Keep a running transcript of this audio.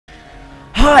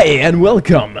Hi and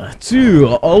welcome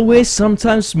to Always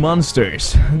Sometimes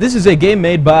Monsters. This is a game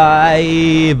made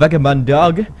by Vagabond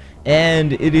Dog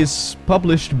and it is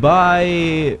published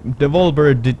by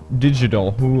Devolver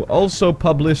Digital, who also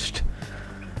published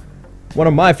one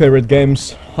of my favorite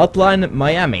games, Hotline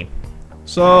Miami.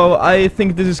 So I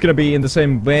think this is gonna be in the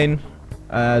same vein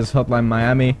as Hotline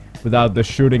Miami without the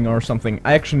shooting or something.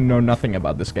 I actually know nothing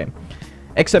about this game.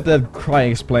 Except that Cry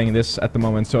is playing this at the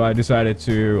moment, so I decided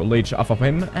to leech off of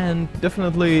him and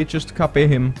definitely just copy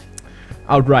him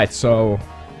outright, so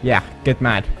yeah, get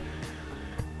mad.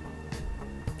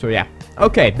 So yeah,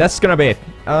 okay, that's gonna be it.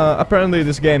 Apparently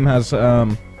this game has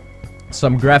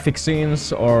some graphic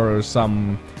scenes or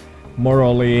some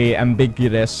morally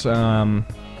ambiguous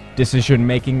decision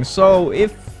making, so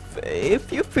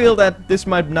if you feel that this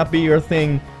might not be your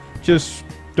thing, just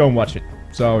don't watch it.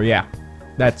 So yeah.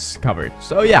 That's covered.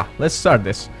 So yeah, let's start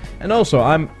this. And also,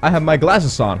 I have my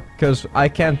glasses on, because I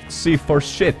can't see for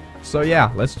shit. So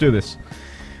yeah, let's do this.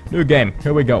 New game,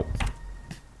 here we go.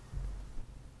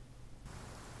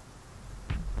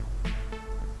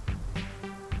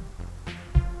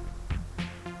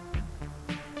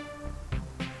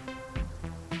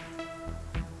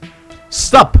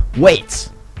 Stop! Wait!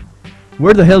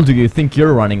 Where the hell do you think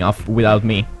you're running off without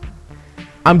me?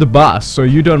 I'm the boss, so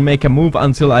you don't make a move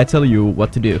until I tell you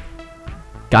what to do.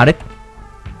 Got it?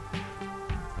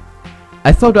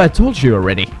 I thought I told you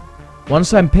already.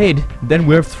 Once I'm paid, then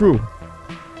we're through.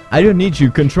 I don't need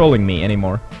you controlling me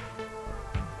anymore.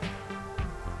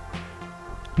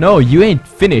 No, you ain't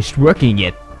finished working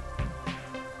yet.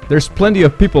 There's plenty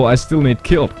of people I still need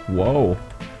killed. Whoa.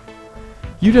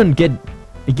 You don't get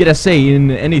a say in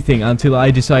anything until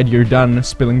I decide you're done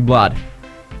spilling blood.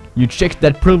 You check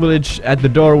that privilege at the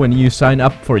door when you sign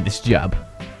up for this job.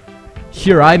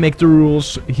 Here I make the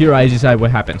rules, here I decide what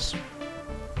happens.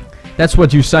 That's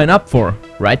what you sign up for,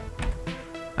 right?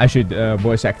 I should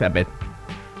voice act a bit.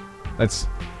 Let's...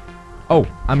 Oh,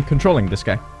 I'm controlling this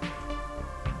guy.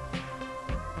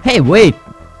 Hey, wait!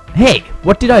 Hey,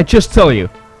 what did I just tell you?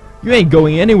 You ain't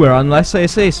going anywhere unless I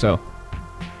say so.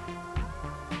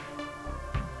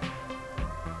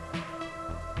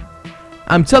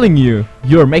 I'm telling you,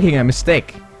 you're making a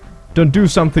mistake. Don't do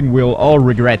something we'll all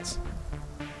regret.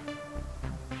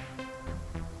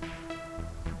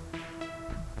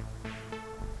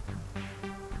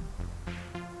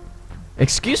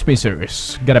 Excuse me,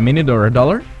 sirs. Got a minute or a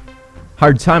dollar?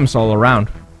 Hard times all around.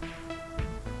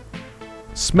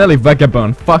 Smelly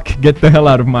vagabond. Fuck, get the hell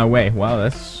out of my way. Wow,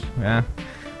 that's... yeah.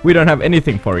 We don't have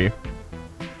anything for you.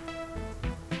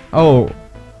 Oh,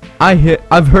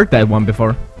 I've heard that one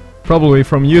before. Probably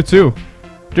from you too.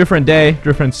 Different day,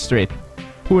 different street.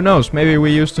 Who knows, maybe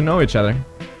we used to know each other.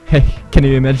 Hey, can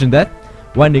you imagine that?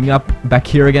 Winding up back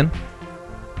here again?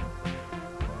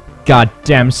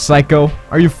 Goddamn psycho.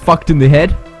 Are you fucked in the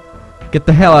head? Get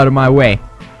the hell out of my way.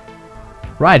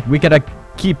 Right, we gotta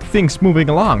keep things moving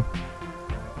along.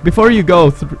 Before you go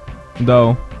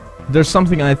though, there's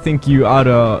something I think you ought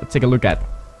to take a look at.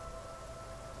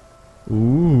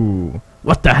 Ooh.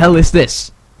 What the hell is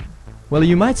this? Well,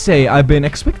 you might say I've been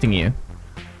expecting you.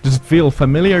 Does it feel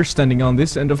familiar standing on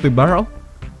this end of the barrel?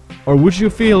 Or would you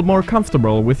feel more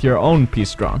comfortable with your own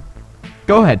piece drawn?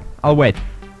 Go ahead, I'll wait.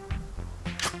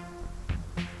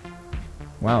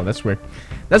 Wow, that's weird.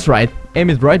 That's right, aim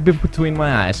it right between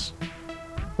my eyes.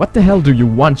 What the hell do you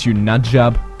want, you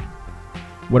nutjob?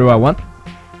 What do I want?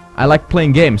 I like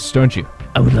playing games, don't you?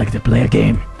 I would like to play a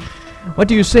game. What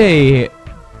do you say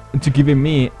to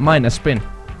giving mine a spin?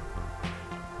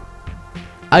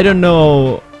 I don't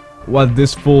know what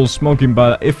this fool's smoking,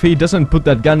 but if he doesn't put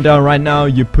that gun down right now,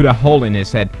 you put a hole in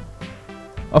his head.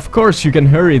 Of course, you can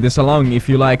hurry this along if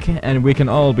you like, and we can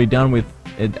all be done with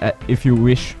it if you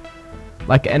wish.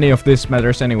 Like any of this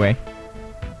matters anyway.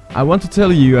 I want to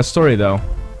tell you a story though.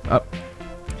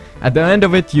 At the end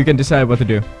of it, you can decide what to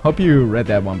do. Hope you read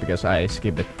that one because I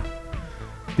skipped it.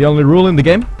 The only rule in the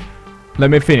game? Let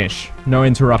me finish. No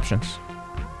interruptions.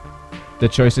 The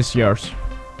choice is yours.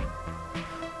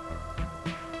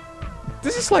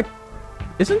 This is like...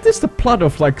 Isn't this the plot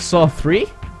of like Saw 3?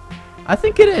 I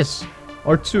think it is.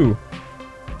 Or 2.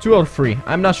 2 or 3.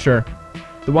 I'm not sure.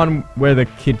 The one where the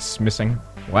kid's missing.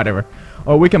 Whatever.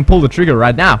 Or we can pull the trigger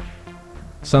right now.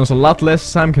 Sounds a lot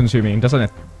less time consuming, doesn't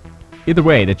it? Either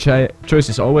way, the choice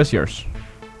is always yours.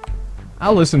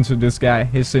 I'll listen to this guy.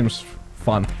 He seems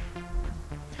fun.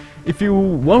 If you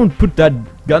won't put that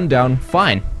gun down,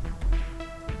 fine.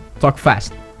 Talk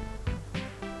fast.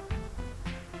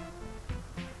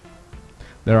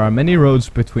 There are many roads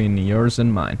between yours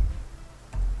and mine.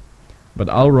 But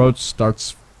all roads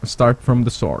start from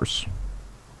the source.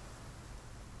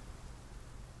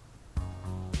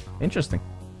 Interesting.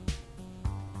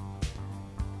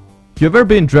 You ever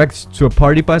been dragged to a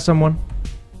party by someone?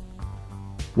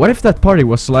 What if that party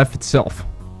was life itself?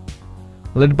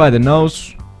 Led by the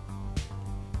nose,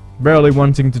 barely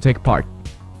wanting to take part.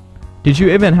 Did you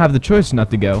even have the choice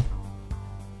not to go?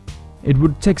 It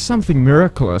would take something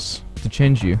miraculous to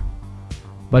change you.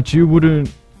 But you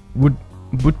wouldn't...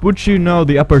 Would you know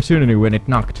the opportunity when it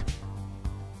knocked?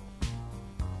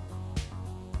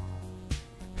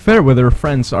 Fair weather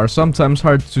friends are sometimes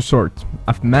hard to sort.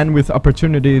 A man with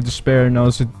opportunity to spare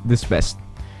knows this best.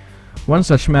 One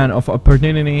such man of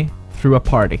opportunity threw a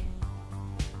party.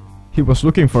 He was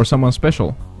looking for someone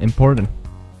special, important.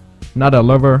 Not a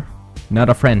lover, not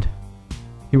a friend.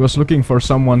 He was looking for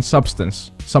someone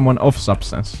substance, someone of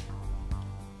substance.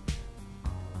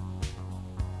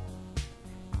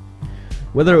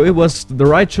 Whether it was the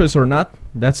right choice or not,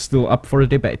 that's still up for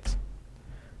debate.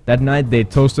 That night they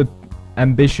toasted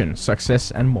ambition,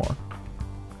 success and more.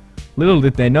 Little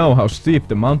did they know how steep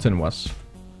the mountain was.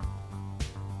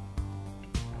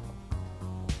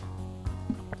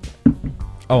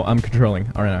 Oh, I'm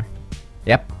controlling, aren't I?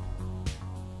 Yep.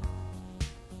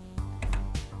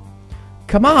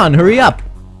 Come on, hurry up!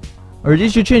 Or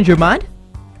did you change your mind?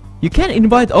 You can't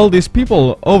invite all these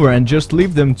people over and just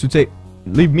leave me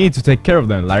to take care of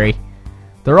them, Larry.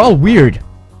 They're all weird.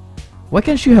 Why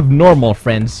can't you have normal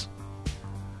friends?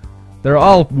 They're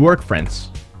all work friends.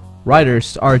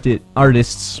 Writers,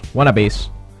 artists, wannabes.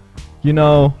 You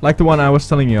know, like the one I was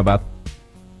telling you about.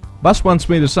 Boss wants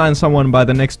me to sign someone by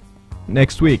the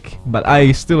next week, but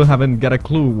I still haven't got a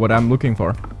clue what I'm looking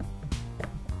for.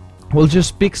 We'll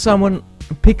just pick someone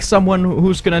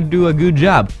who's gonna do a good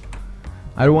job.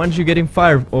 I don't want you getting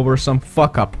fired over some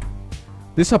fuck up.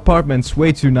 This apartment's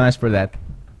way too nice for that.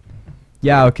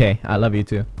 Yeah, okay, I love you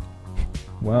too.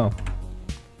 Wow.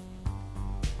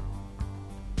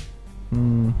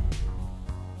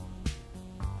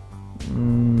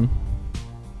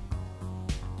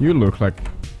 You look like...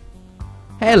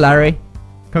 Hey Larry!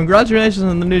 Congratulations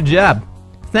on the new job!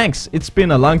 Thanks, it's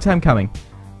been a long time coming.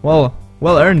 Well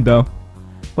earned though.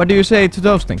 What do you say to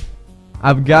toasting?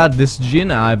 I've got this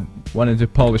gin I wanted to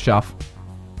polish off.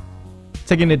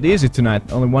 Taking it easy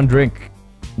tonight, only one drink.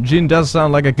 Gin does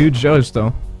sound like a good choice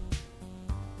though.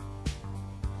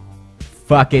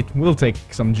 Fuck it, we'll take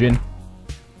some gin.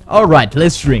 Alright,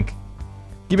 let's drink.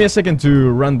 Give me a second to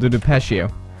run to the patio.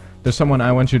 There's someone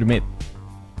I want you to meet.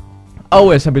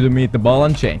 Always happy to meet the ball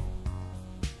and chain.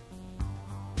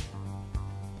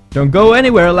 Don't go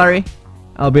anywhere, Larry.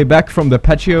 I'll be back from the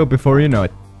patio before you know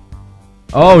it.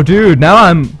 Oh, dude, now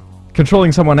I'm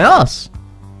controlling someone else.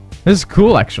 This is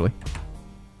cool, actually.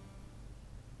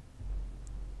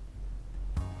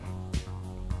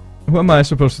 Who am I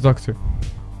supposed to talk to?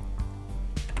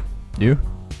 You?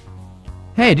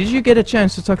 Hey, did you get a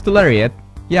chance to talk to Larry yet?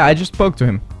 Yeah, I just spoke to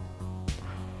him.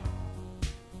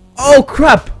 Oh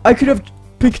crap! I could have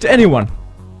picked anyone.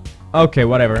 Okay,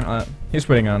 whatever. He's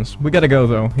waiting on us. We gotta go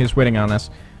though. He's waiting on us.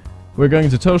 We're going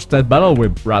to toast that bottle we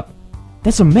brought.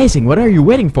 That's amazing. What are you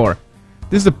waiting for?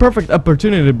 This is the perfect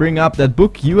opportunity to bring up that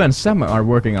book you and Sam are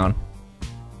working on.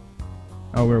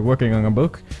 Oh, we're working on a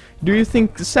book? Do you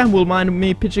think Sam will mind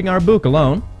me pitching our book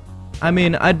alone? I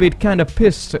mean, I'd be kinda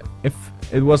pissed if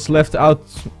it was left out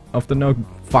of the note.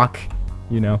 Fuck.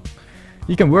 You know.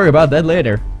 You can worry about that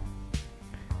later.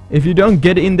 If you don't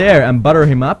get in there and butter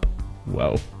him up,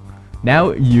 well,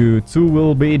 now you two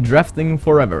will be drafting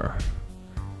forever.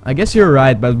 I guess you're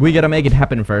right, but we gotta make it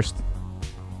happen first.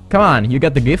 Come on, you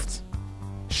got the gift?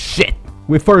 Shit!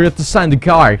 We forgot to sign the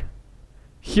card.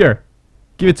 Here,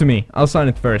 give it to me. I'll sign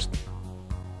it first.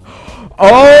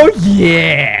 Oh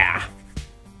yeah!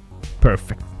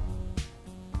 Perfect.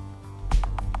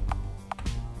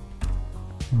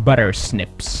 Butter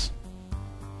snips.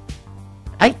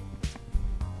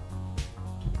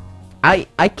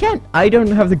 I can't. I don't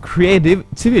have the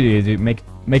creativity to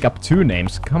make up two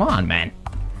names. Come on, man.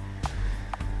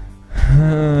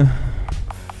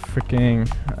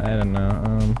 Freaking. I don't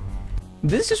know.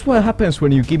 This is what happens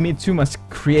when you give me too much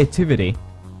creativity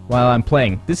while I'm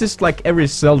playing. This is like every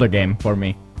Zelda game for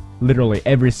me. Literally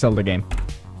every Zelda game.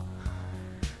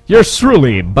 Yours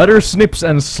truly, Butter Snips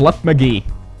and Slut McGee.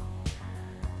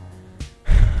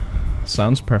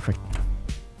 Sounds perfect.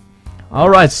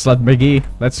 Alright, Slut McGee,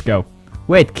 let's go.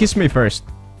 Wait, kiss me first.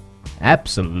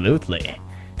 Absolutely.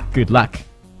 Good luck.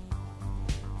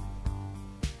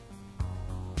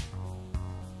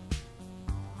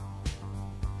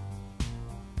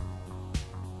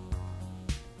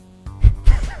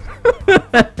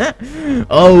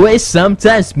 Always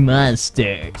sometimes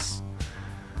monsters.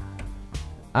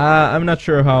 I'm not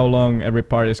sure how long every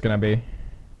part is gonna be.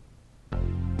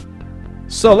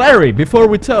 So Larry, before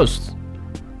we toast,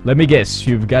 let me guess,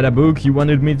 you've got a book you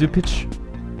wanted me to pitch?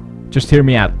 Just hear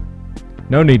me out.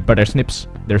 No need butter snips.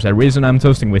 There's a reason I'm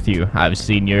toasting with you. I've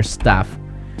seen your stuff.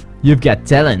 You've got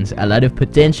talent, a lot of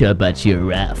potential, but you're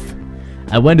rough.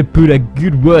 I want to put a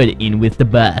good word in with the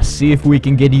boss, see if we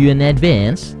can get you an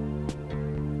advance.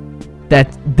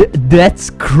 That's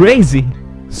crazy.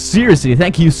 Seriously,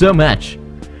 thank you so much.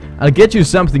 I'll get you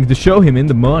something to show him in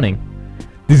the morning.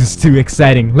 This is too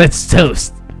exciting. Let's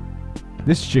toast.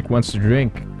 This chick wants to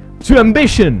drink. To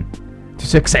ambition. To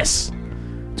success.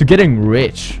 To getting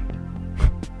rich.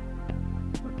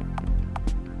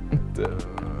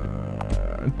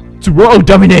 To world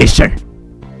domination.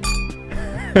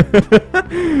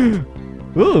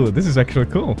 Ooh, this is actually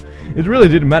cool. It really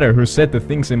didn't matter who set the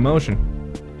things in motion.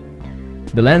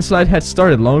 The landslide had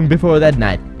started long before that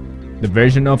night. The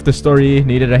version of the story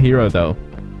needed a hero though.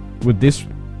 Would this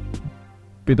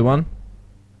be the one?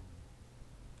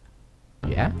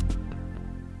 Yeah?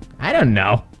 I don't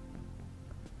know.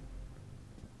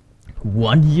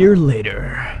 1 year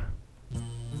later.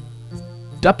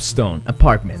 Dubstone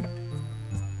apartment.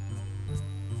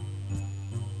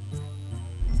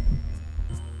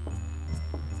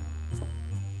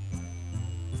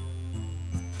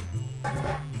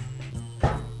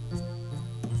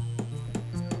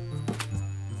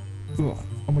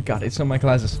 Oh my god, it's on my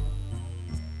glasses.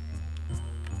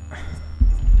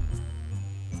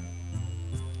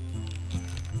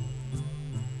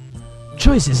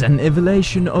 Choice is an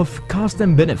evaluation of cost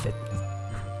and benefit.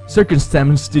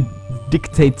 Circumstance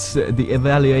dictates the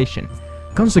evaluation.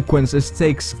 Consequences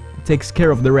takes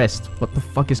care of the rest. What the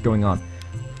fuck is going on?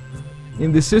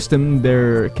 In this system,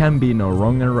 there can be no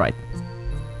wrong and right.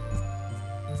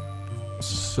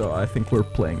 So I think we're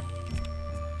playing.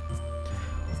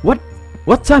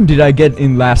 What time did I get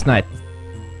in last night?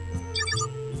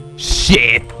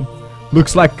 Shit!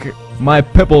 Looks like my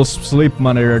Pebbles sleep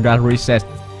monitor got reset.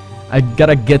 I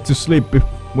gotta get to sleep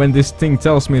when this thing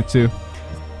tells me to.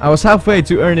 I was halfway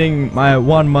to earning my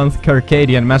 1 month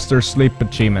Circadian Master Sleep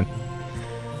achievement.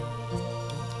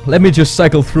 Let me just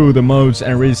cycle through the modes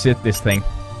and reset this thing.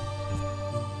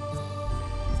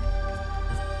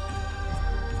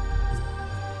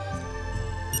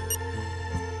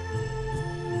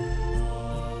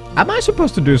 Am I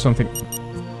supposed to do something?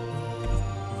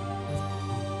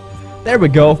 There we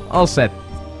go, all set.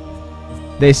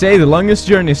 They say the longest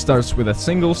journey starts with a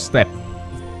single step.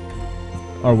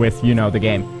 Or with, you know, the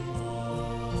game.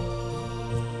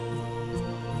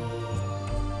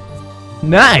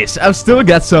 Nice! I've still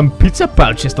got some pizza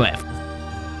pouches left.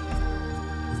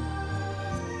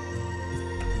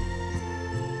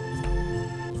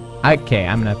 Okay,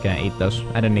 I'm not gonna eat those.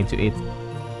 I don't need to eat.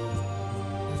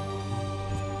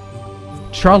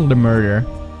 Charles the Murderer.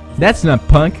 That's not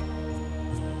punk.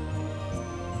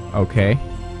 Okay.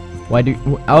 Why do...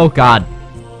 Oh god.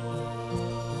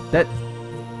 That...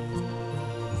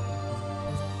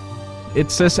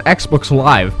 It says Xbox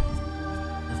Live.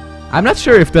 I'm not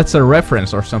sure if that's a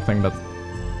reference or something, but...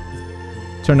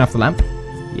 Turn off the lamp?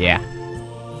 Yeah.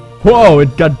 Whoa,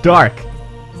 it got dark.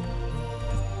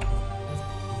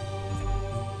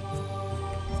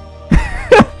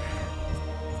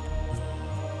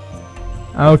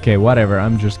 Okay, whatever,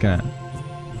 I'm just gonna...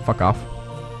 Fuck off.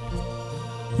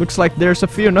 Looks like there's a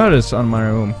few notices on my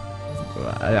room.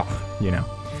 You know.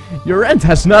 Your rent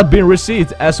has not been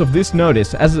received as of this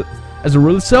notice. As a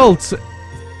result,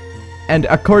 and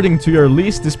according to your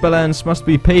lease, this balance must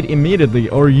be paid immediately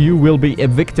or you will be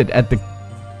evicted at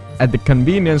the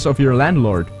convenience of your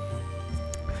landlord.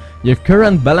 Your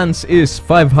current balance is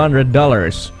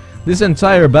 $500. This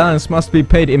entire balance must be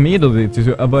paid immediately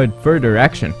to avoid further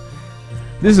action.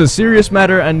 This is a serious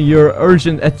matter and your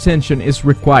urgent attention is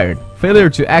required. Failure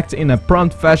to act in a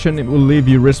prompt fashion will leave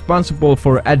you responsible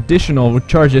for additional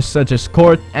charges such as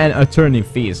court and attorney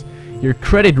fees. Your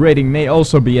credit rating may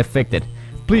also be affected.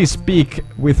 Please speak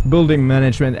with building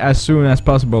management as soon as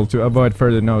possible to avoid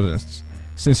further notices.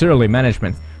 Sincerely,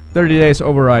 management. 30 days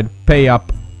override. Pay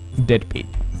up. Deadbeat.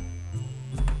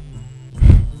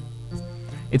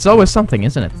 It's always something,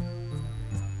 isn't it?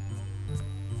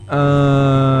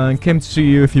 Came to see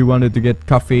you if you wanted to get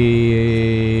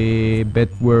coffee. Bed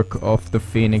work off the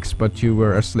Phoenix, but you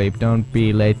were asleep. Don't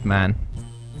be late, man.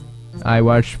 I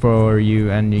watched for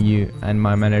you and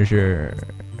my manager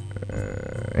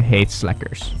hates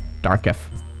slackers. Dark F.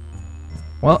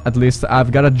 Well, at least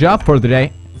I've got a job for the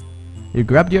day. You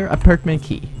grabbed your apartment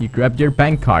key. You grabbed your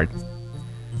bank card.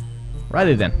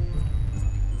 Righty then.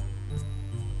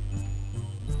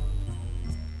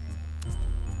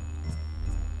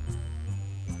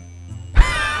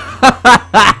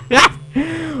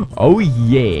 Oh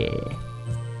yeah.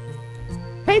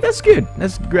 Hey, that's good.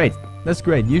 That's great. That's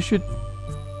great. You should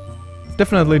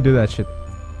definitely do that shit.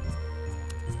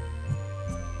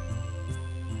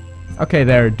 Okay,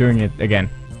 they're doing it again.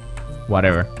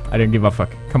 Whatever. I don't give a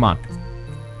fuck. Come on.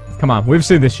 Come on. We've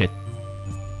seen this shit.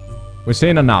 We've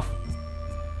seen enough.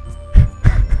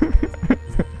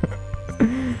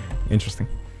 Interesting.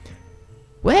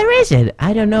 Where is it?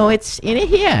 I don't know. It's in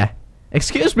here.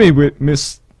 Excuse me,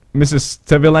 Mrs.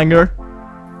 Tevilanger.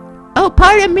 Oh,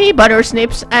 pardon me,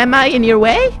 Buttersnips. Am I in your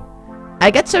way? I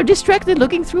got so distracted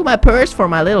looking through my purse for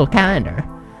my little calendar.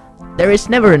 There is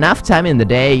never enough time in the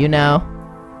day, you know.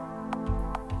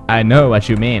 I know what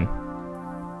you mean.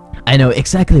 I know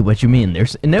exactly what you mean.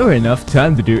 There's never enough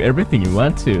time to do everything you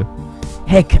want to.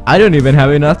 Heck, I don't even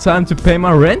have enough time to pay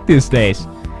my rent these days.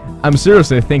 I'm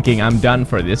seriously thinking I'm done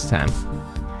for this time.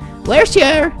 Where's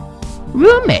your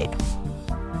roommate?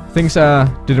 Things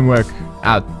didn't work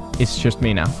out. It's just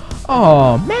me now.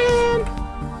 Oh, man.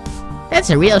 That's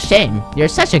a real shame. You're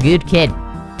such a good kid.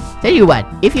 Tell you what,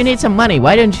 if you need some money,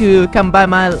 why don't you come by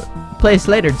my place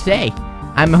later today?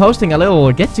 I'm hosting a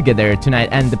little get-together tonight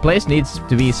and the place needs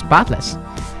to be spotless.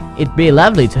 It'd be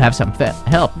lovely to have some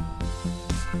help.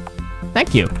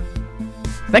 Thank you.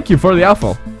 Thank you for the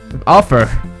offer.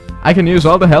 I can use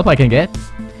all the help I can get.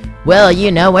 Well, you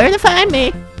know where to find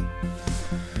me.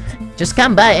 Just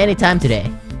come by anytime today.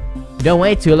 Don't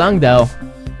wait too long though,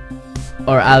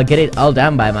 or I'll get it all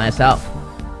done by myself.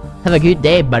 Have a good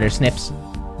day, Buttersnips.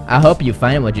 I hope you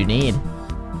find what you need.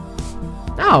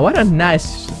 Oh, what a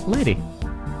nice lady.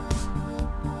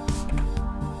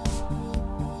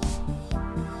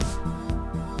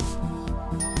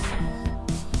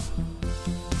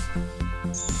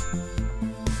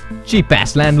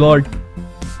 Cheap-ass landlord.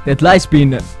 That lie's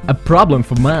been a problem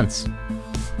for months.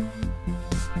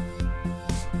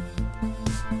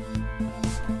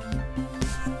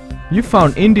 You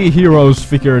found Indie Heroes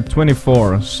Figure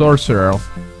 24, Sorcerer,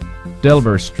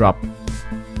 Delver's Drop.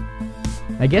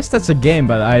 I guess that's a game,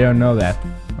 but I don't know that.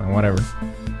 Whatever.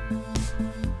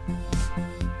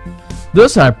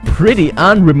 Those are pretty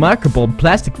unremarkable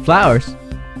plastic flowers.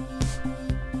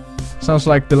 Sounds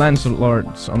like the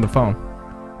landlord's on the phone.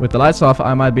 With the lights off,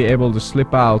 I might be able to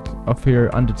slip out of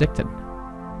here undetected.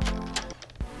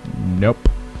 Nope.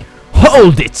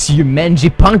 Hold it, you mangy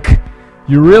punk!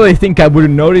 You really think I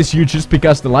wouldn't notice you just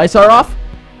because the lights are off?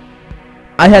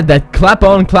 I had that clap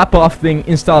on, clap off thing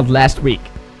installed last week.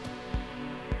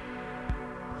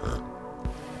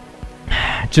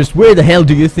 Just where the hell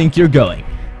do you think you're going?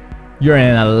 You're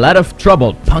in a lot of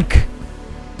trouble, punk.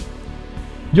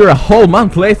 You're a whole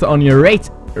month late on your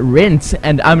rent,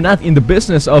 and I'm not in the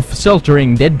business of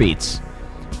sheltering deadbeats.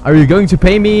 Are you going to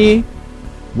pay me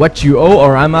what you owe,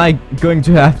 or am I going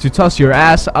to have to toss your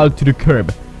ass out to the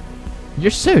curb? You're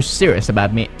so serious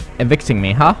about me evicting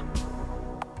me, huh?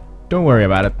 Don't worry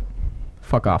about it.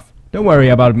 Fuck off. Don't worry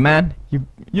about it, man.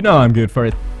 You know I'm good for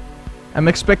it. I'm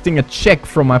expecting a check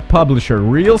from my publisher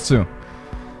real soon.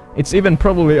 It's even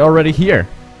probably already here.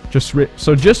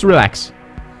 So just relax.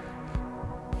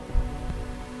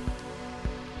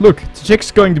 Look, the check's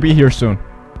going to be here soon.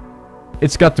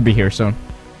 It's got to be here soon.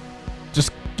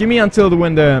 Just give me until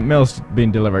when the mail's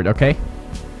been delivered, okay?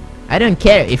 I don't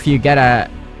care if you gotta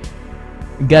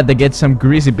get some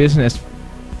greasy business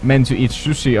men to eat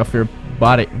sushi off your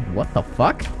body. What the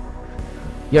fuck?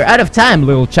 You're out of time,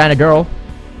 little China girl.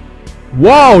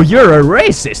 Whoa, you're a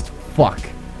racist! Fuck.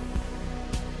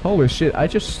 Holy shit, I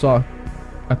just saw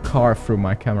a car through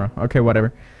my camera. Okay,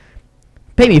 whatever.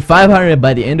 Pay me 500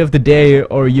 by the end of the day,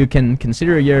 or you can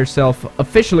consider yourself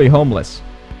officially homeless.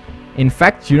 In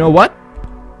fact, you know what?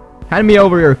 Hand me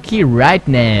over your key right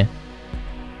now.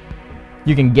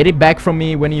 You can get it back from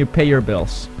me when you pay your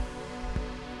bills.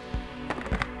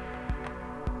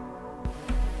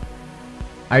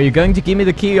 Are you going to give me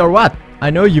the key or what?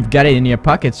 I know you've got it in your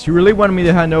pockets. You really want me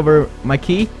to hand over my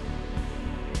key?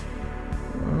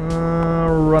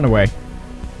 Run away.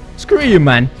 Screw you,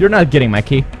 man. You're not getting my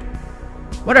key.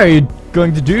 What are you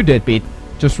going to do, deadbeat?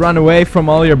 Just run away from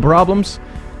all your problems?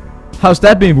 How's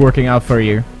that been working out for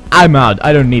you? I'm out.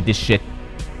 I don't need this shit.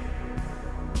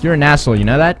 You're an asshole, you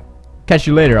know that? Catch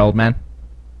you later, old man.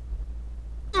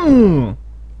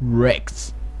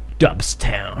 Rex.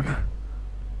 Dubstown.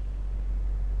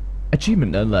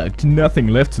 Achievement unlocked. Nothing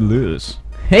left to lose.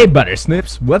 Hey,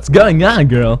 Buttersnips. What's going on,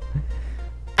 girl?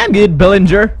 I'm good,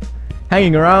 Bellinger.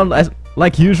 Hanging around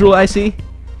like usual, I see.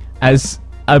 As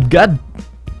I've got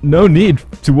no need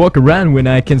to walk around when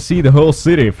I can see the whole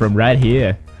city from right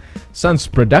here. Sounds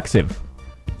productive.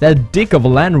 That dick of a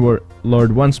landlord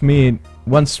wants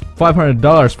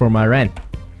 $500 for my rent.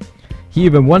 He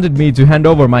even wanted me to hand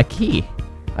over my key.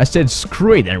 I said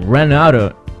screw it and ran out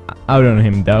out on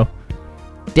him though.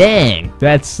 Dang.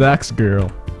 That sucks, girl.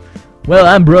 Well,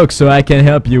 I'm broke, so I can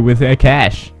help you with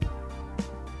cash.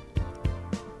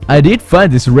 I did find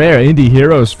this rare indie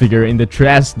heroes figure in the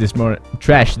trash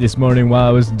this morning while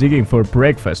I was digging for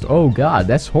breakfast. Oh god,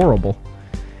 that's horrible.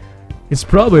 It's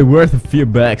probably worth a few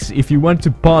bucks if you want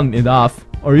to pawn it off,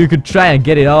 or you could try and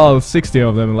get it all 60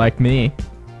 of them like me.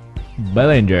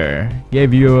 Bellinger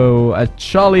gave you a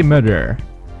jolly murder.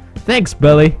 Thanks,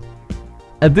 Belly.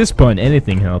 At this point,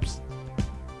 anything helps.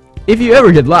 If you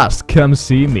ever get lost, come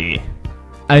see me.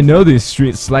 I know these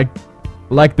streets like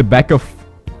the back of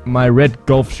my red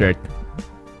golf shirt.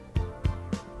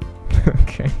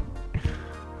 Okay.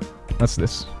 What's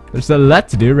this? There's a lot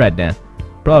to do right now.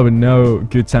 Probably no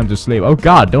good time to sleep. Oh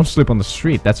god, don't sleep on the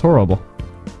street. That's horrible.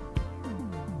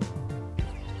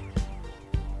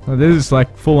 Oh, this is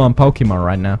like full-on Pokemon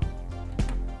right now.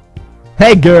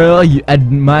 Hey girl, you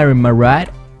admiring my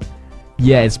ride?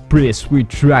 Yeah, it's pretty sweet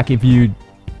track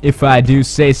if I do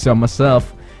say so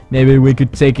myself. Maybe we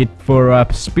could take it for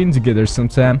a spin together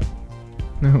sometime.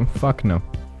 No, fuck no.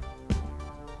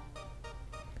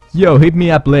 Yo, hit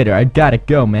me up later. I gotta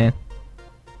go, man.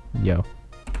 Yo.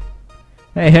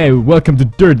 Hey, welcome to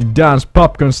Dirty Don's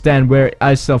popcorn stand where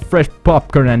I sell fresh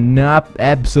popcorn and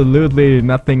absolutely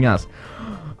nothing else.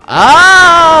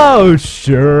 Oh,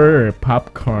 sure,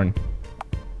 popcorn.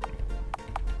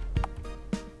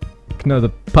 You know the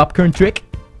popcorn trick?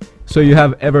 So you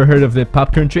have ever heard of the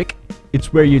popcorn trick?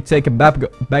 It's where you take a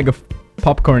bag of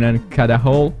popcorn and cut a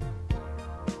hole.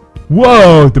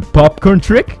 Whoa, the popcorn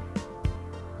trick?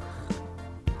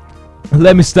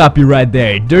 Let me stop you right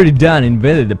there. Dirty Don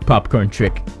invented the popcorn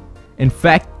trick. In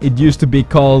fact, it used to be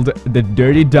called the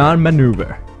Dirty Don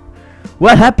maneuver.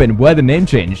 What happened? Why the name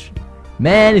change?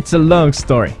 Man, it's a long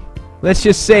story. Let's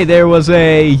just say there was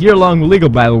a year-long legal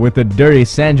battle with the Dirty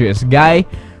Sanders guy,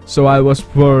 so I was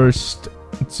forced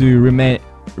to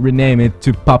rename it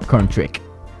to Popcorn Trick.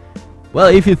 Well,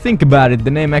 if you think about it,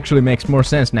 the name actually makes more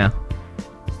sense now.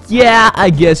 Yeah, I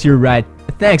guess you're right.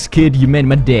 Thanks, kid, you made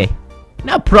my day.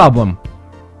 No problem.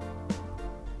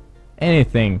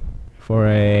 Anything for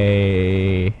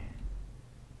a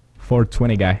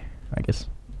 420 guy, I guess.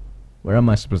 Where am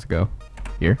I supposed to go?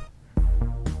 Here?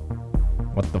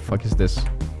 What the fuck is this?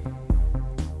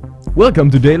 Welcome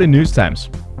to Daily News Times.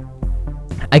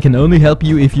 I can only help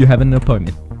you if you have an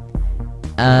appointment.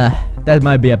 That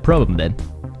might be a problem then.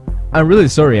 I'm really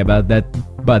sorry about that,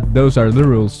 but those are the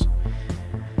rules.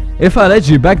 If I let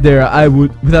you back there,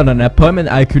 without an appointment,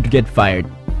 I could get fired.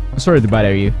 Sorry to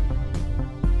bother you.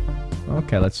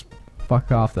 Okay, let's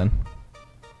fuck off then.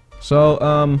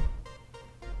 So,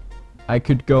 I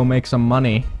could go make some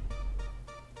money.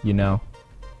 You know.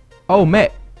 Oh,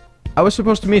 mate. I was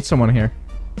supposed to meet someone here.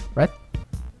 Right?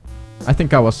 I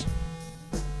think I was.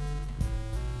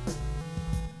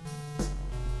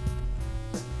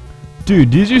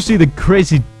 Dude, did you see the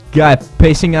crazy guy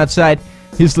pacing outside?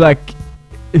 He's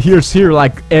here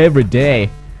like every day.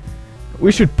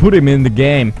 We should put him in the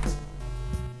game.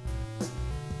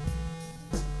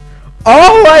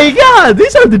 Oh my god,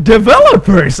 these are the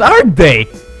developers, aren't they?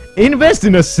 Invest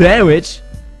in a sandwich.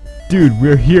 Dude,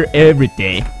 we're here every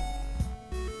day.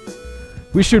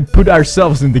 We should put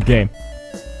ourselves in the game.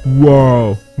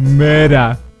 Whoa,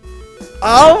 meta.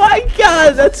 Oh my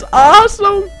god, that's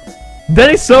awesome. That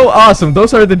is so awesome.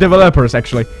 Those are the developers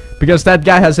actually. Because that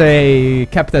guy has a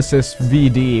Captasis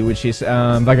VD, which is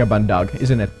Vagabond Dog,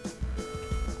 isn't it?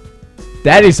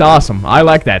 That is awesome. I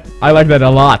like that. I like that a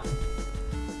lot.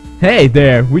 Hey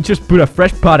there, we just put a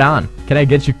fresh pot on. Can I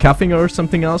get you coffee or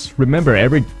something else? Remember,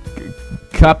 every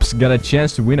cup's got a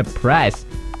chance to win a prize.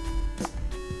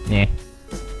 Yeah.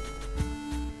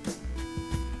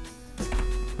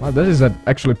 Wow, this is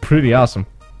actually pretty awesome.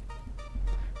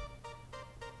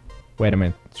 Wait a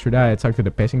minute. Should I talk to the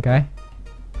pacing guy?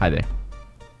 Hi there.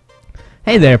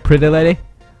 Hey there, pretty lady.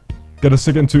 Got a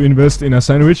second to invest in a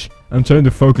sandwich? I'm trying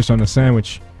to focus on a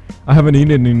sandwich. I haven't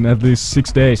eaten in at least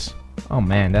 6 days. Oh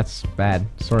man, that's bad.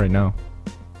 Sorry, no.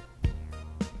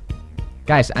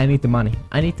 Guys, I need the money.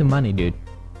 I need the money, dude.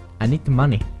 I need the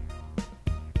money.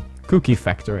 Cookie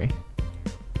factory.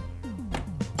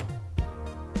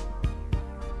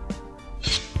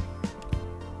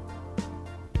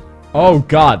 Oh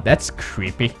god, that's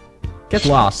creepy. Get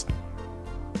lost.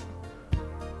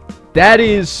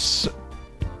 This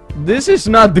is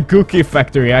not the cookie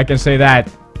factory, I can say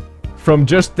that. From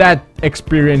just that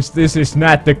experience, this is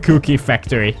not the cookie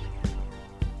factory.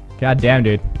 God damn,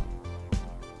 dude.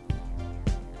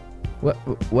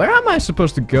 Where am I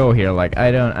supposed to go here? Like,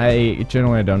 I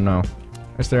genuinely don't know.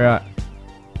 Is there a...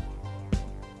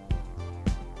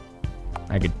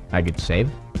 I could save?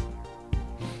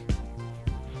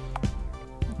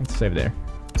 Save there.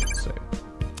 Save.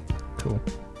 Cool.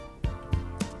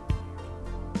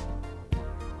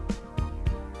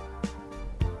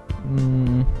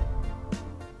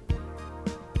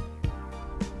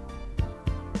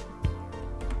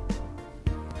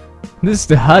 This is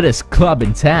the hottest club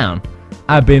in town.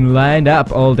 I've been lined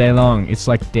up all day long. It's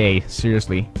like day.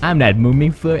 Seriously, I'm not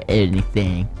moving for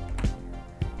anything.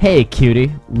 Hey,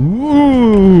 cutie.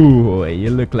 Ooh, you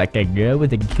look like a girl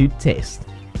with a cute taste.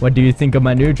 What do you think of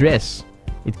my new dress?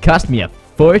 It cost me a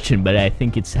fortune, but I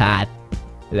think it's hot.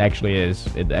 It actually is.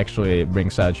 It actually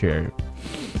brings out your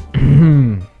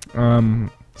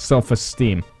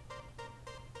self-esteem.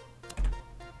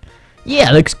 Yeah,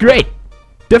 looks great.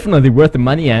 Definitely worth the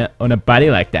money on a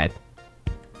body like that.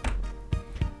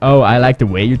 Oh, I like the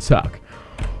way you talk.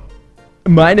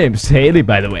 My name's Haley,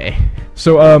 by the way.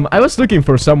 So, I was looking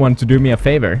for someone to do me a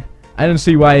favor. I don't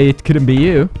see why it couldn't be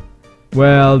you.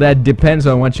 Well, that depends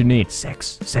on what you need.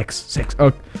 Sex.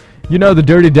 Oh, you know the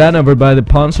Dirty Dan over by the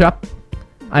pawn shop?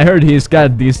 I heard he's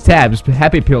got these tabs,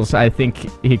 happy pills, I think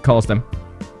he calls them.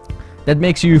 That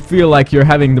makes you feel like you're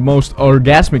having the most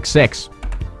orgasmic sex.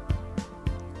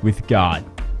 With God.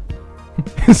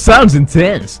 Sounds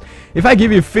intense. If I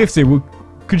give you 50,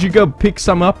 could you go pick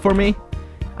some up for me?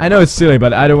 I know it's silly,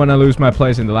 but I don't want to lose my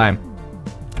place in the line.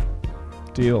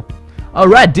 Deal.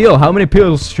 Alright, deal. How many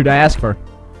pills should I ask for?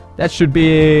 That should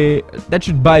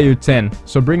buy you 10.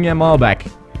 So bring them all back.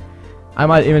 I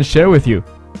might even share with you.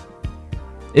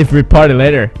 If we party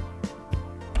later.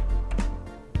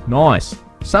 Nice.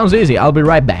 Sounds easy. I'll be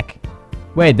right back.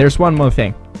 Wait, there's one more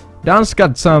thing. Don's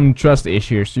got some trust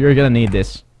issues. You're gonna need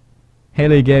this.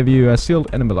 Haley gave you a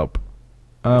sealed envelope.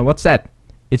 What's that?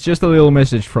 It's just a little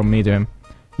message from me to him.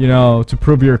 You know, to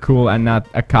prove you're cool and not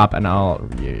a cop and all,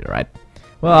 yeah, right?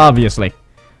 Well, obviously.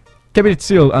 Keep it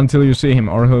sealed until you see him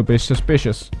or he'll be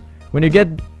suspicious. When you get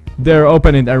there,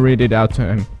 open it and read it out to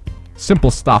him.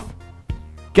 Simple stuff.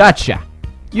 Gotcha.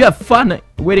 You have fun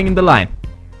waiting in the line.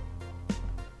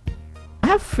 I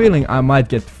have a feeling I might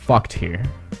get fucked here.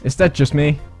 Is that just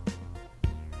me?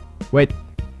 Wait.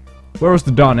 Where was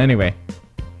the Don anyway?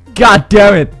 God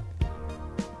damn it!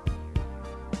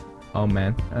 Oh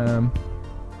man.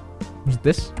 What's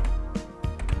this?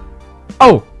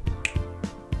 Oh!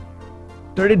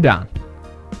 Dirty Don.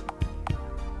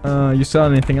 You saw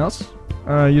anything else?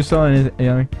 You saw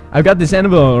anything? I've got this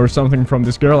envelope or something from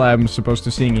this girl I'm supposed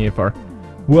to seeing you for.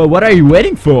 Well, what are you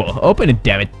waiting for? Open it,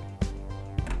 damn it.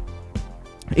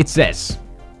 It says.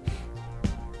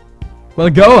 Well,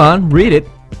 go on, read it.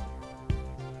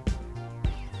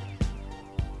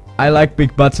 I like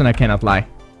big butts and I cannot lie.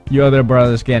 You other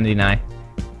brothers can deny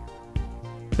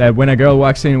that when a girl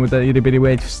walks in with a itty bitty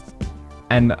waist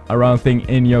and a round thing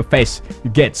in your face,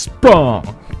 you get sprung.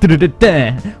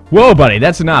 Whoa, buddy,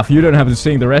 that's enough. You don't have to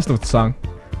sing the rest of the song.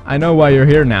 I know why you're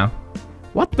here now.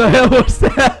 What the hell was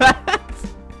that?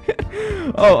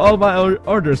 Oh, all my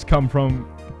orders come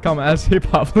as hip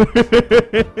hop.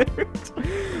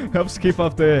 Helps keep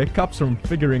off the cops from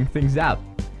figuring things out.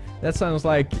 That sounds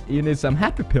like you need some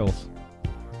happy pills.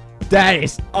 That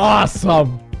is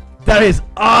awesome! That is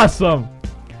awesome!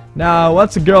 Now,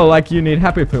 what's a girl like you need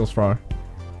happy pills for?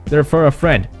 They're for a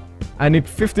friend. I need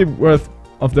 50 worth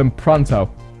of them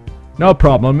pronto. No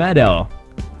problem at all.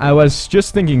 I was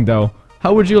just thinking though,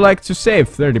 how would you like to save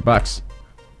 30 bucks?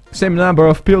 Same number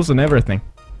of pills and everything.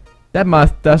 That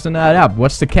math doesn't add up.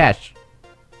 What's the catch?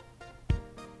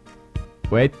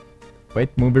 Wait,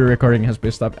 movie recording has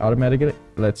been stopped automatically.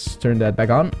 Let's turn that back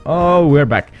on. Oh, we're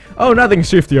back. Oh, nothing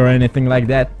shifty or anything like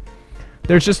that.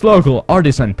 They're just local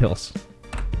artisan pills.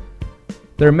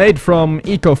 They're made from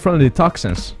eco-friendly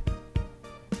toxins.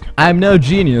 I'm no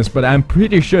genius, but I'm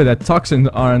pretty sure that toxins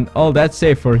aren't all that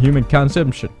safe for human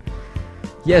consumption.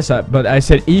 Yes, but I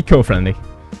said eco-friendly.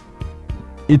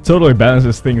 It totally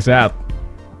balances things out.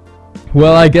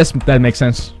 Well, I guess that makes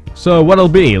sense. So what'll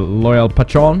be, loyal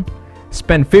patron?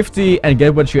 Spend 50 and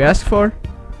get what you ask for?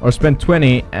 Or spend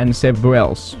 20 and save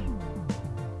whales?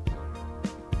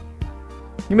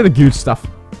 Give me the good stuff.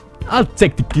 I'll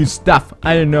take the good stuff.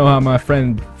 I don't know how my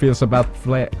friend feels about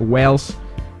whales.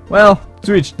 Well,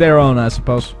 to each their own, I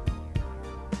suppose.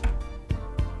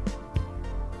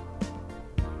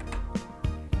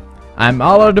 I'm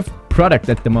all out of product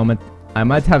at the moment. I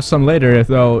might have some later,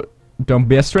 though. Don't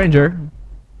be a stranger.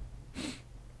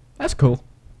 That's cool.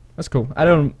 That's cool.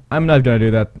 I'm not gonna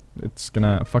do that. It's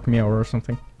gonna fuck me over or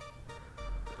something.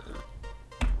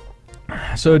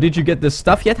 So, did you get this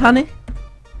stuff yet, honey?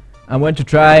 I want to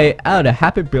try out a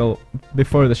happy pill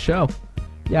before the show.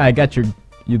 Yeah, I got you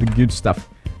the good stuff.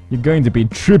 You're going to be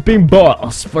tripping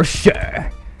balls for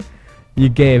sure. You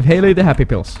gave Haley the happy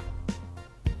pills.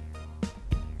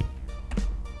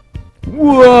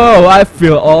 Whoa, I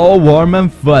feel all warm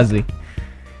and fuzzy.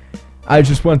 I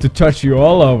just want to touch you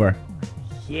all over.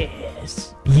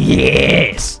 Yes.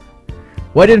 Yes.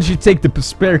 Why didn't you take the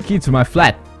spare key to my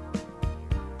flat?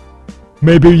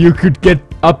 Maybe you could get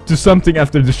up to something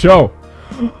after the show.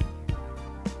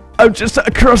 I'm just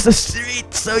across the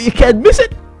street, so you can't miss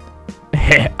it.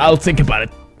 I'll think about it.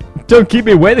 Don't keep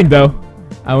me waiting, though.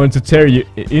 I want to tear you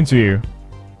into you.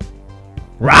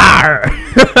 Rawr!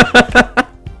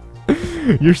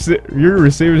 You're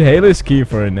receiving Haley's key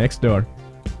for the next door.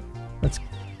 Let's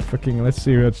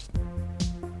see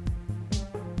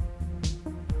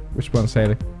which one's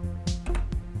Haley.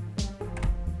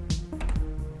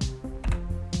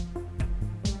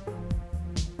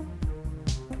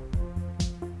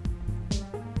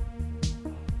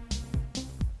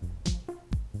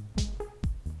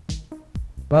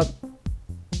 But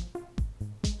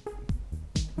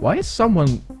why is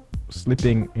someone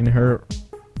sleeping in her?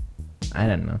 I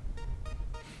don't know.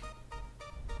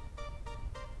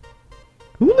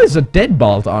 Who is a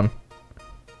deadbolt on?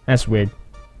 That's weird.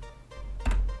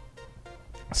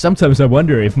 Sometimes I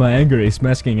wonder if my anger is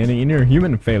masking any inner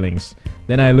human failings.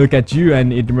 Then I look at you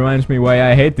and it reminds me why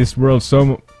I hate this world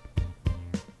so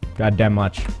goddamn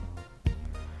much.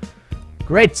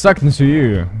 Great sucking to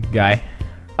you, guy.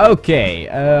 Okay,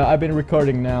 I've been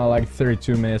recording now like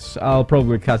 32 minutes. I'll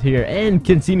probably cut here and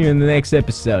continue in the next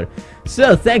episode.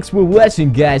 So thanks for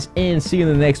watching, guys, and see you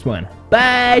in the next one.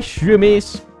 Bye,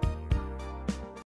 Shroomies!